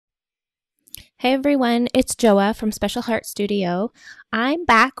Hey everyone, it's Joa from Special Heart Studio. I'm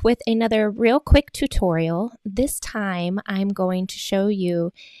back with another real quick tutorial. This time I'm going to show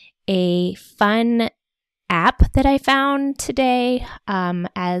you a fun app that I found today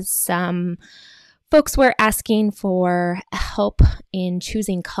as some folks were asking for help in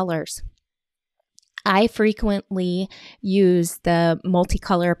choosing colors. I frequently use the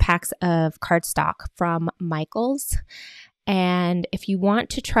multicolor packs of cardstock from Michaels. And if you want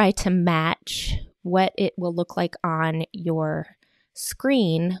to try to match what it will look like on your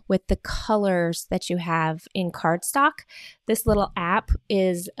screen with the colors that you have in cardstock, this little app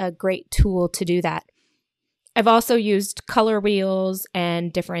is a great tool to do that. I've also used color wheels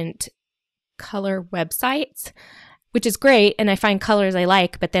and different color websites, which is great, and I find colors I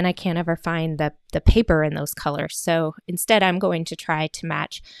like, but then I can't ever find the paper in those colors. So instead, I'm going to try to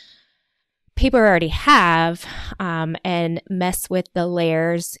match paper I already have and mess with the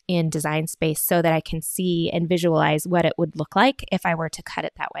layers in Design Space so that I can see and visualize what it would look like if I were to cut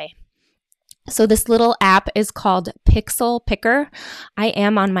it that way. So this little app is called Pixel Picker. I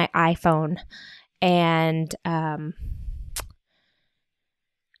am on my iPhone, and I'm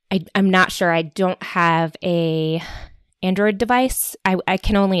not sure. I don't have a Android device. I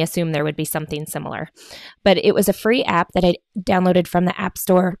can only assume there would be something similar. But it was a free app that I downloaded from the App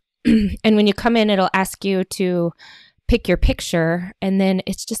Store. And when you come in, it'll ask you to pick your picture, and then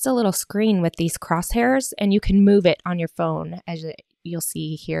it's just a little screen with these crosshairs, and you can move it on your phone, as you'll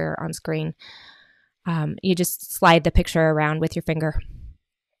see here on screen. You just slide the picture around with your finger.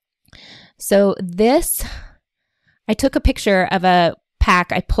 So I took a picture of a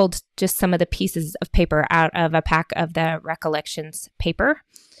pack. I pulled just some of the pieces of paper out of a pack of the Recollections paper.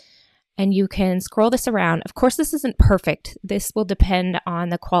 And you can scroll this around. Of course, this isn't perfect. This will depend on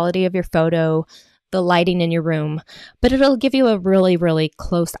the quality of your photo, the lighting in your room, but it'll give you a really, really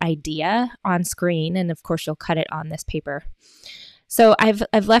close idea on screen. And of course, you'll cut it on this paper. So I've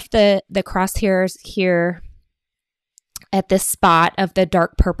left the crosshairs here at this spot of the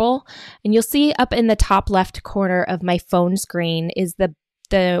dark purple. And you'll see up in the top left corner of my phone screen is the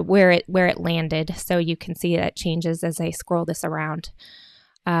where it landed. So you can see that changes as I scroll this around.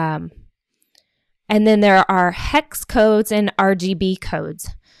 And then there are hex codes and RGB codes.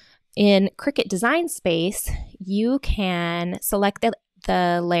 In Cricut Design Space, you can select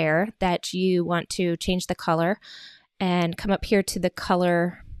the layer that you want to change the color and come up here to the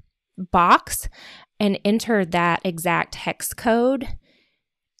color box and enter that exact hex code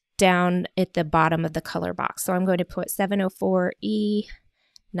down at the bottom of the color box. So I'm going to put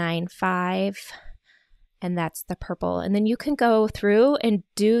 704E95. And that's the purple. And then you can go through and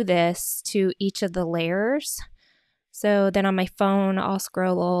do this to each of the layers. So then on my phone, I'll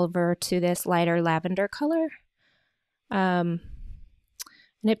scroll over to this lighter lavender color. And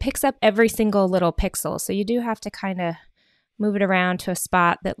it picks up every single little pixel. So you do have to kind of move it around to a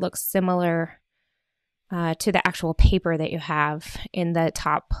spot that looks similar to the actual paper that you have in the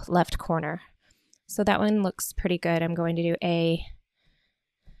top left corner. So that one looks pretty good. I'm going to do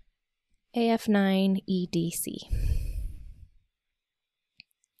AF9EDC.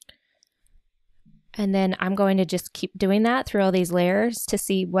 And then I'm going to just keep doing that through all these layers to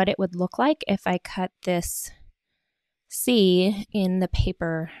see what it would look like if I cut this C in the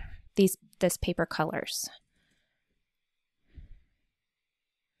paper, this paper colors.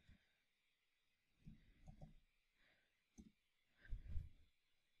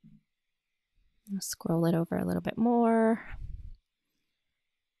 I'll scroll it over a little bit more.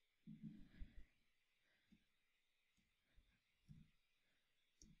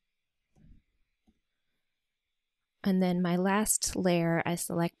 And then my last layer I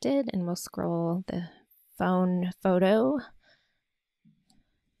selected, and we'll scroll the phone photo.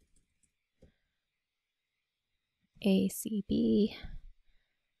 ACB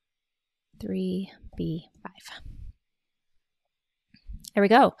 3B5. There we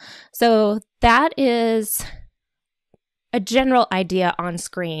go. So that is a general idea on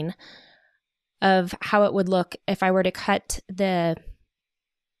screen of how it would look if I were to cut the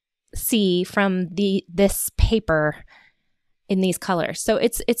C from this paper in these colors. So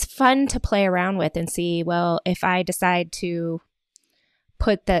it's fun to play around with and see, well, if I decide to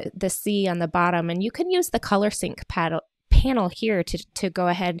put the C on the bottom, and you can use the color sync panel here to go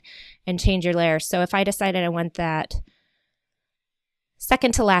ahead and change your layers. So if I decided I want that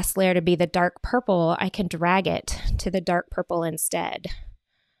second to last layer to be the dark purple, I can drag it to the dark purple instead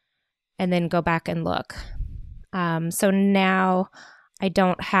and then go back and look. So now I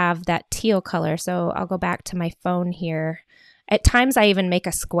don't have that teal color, so I'll go back to my phone here. At times I even make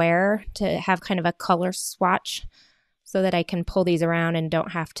a square to have kind of a color swatch so that I can pull these around and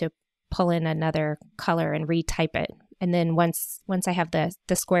don't have to pull in another color and retype it. And then once I have the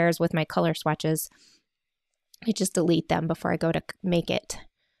squares with my color swatches, I just delete them before I go to make it.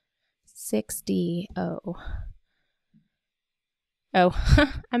 6D. Oh,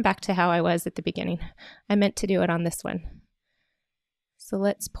 I'm back to how I was at the beginning. I meant to do it on this one. So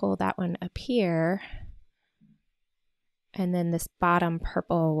let's pull that one up here. And then this bottom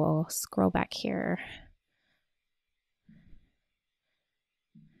purple will scroll back here.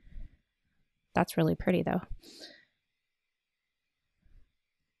 That's really pretty though.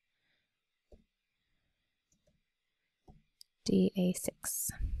 DA6.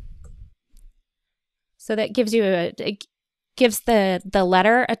 So that gives you it gives the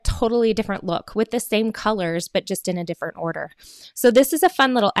letter a totally different look with the same colors, but just in a different order. So this is a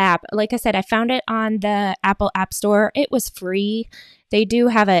fun little app. Like I said, I found it on the Apple App Store. It was free. They do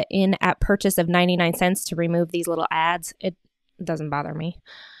have an in-app purchase of 99 cents to remove these little ads. It doesn't bother me.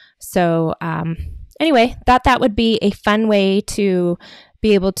 So anyway, thought that would be a fun way to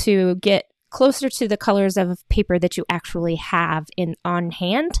be able to get closer to the colors of paper that you actually have on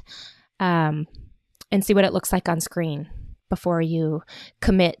hand, and see what it looks like on screen before you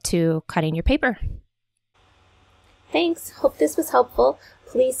commit to cutting your paper. Thanks. Hope this was helpful.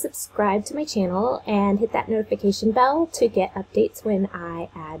 Please subscribe to my channel and hit that notification bell to get updates when I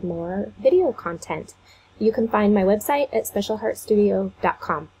add more video content. You can find my website at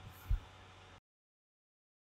specialheartstudio.com.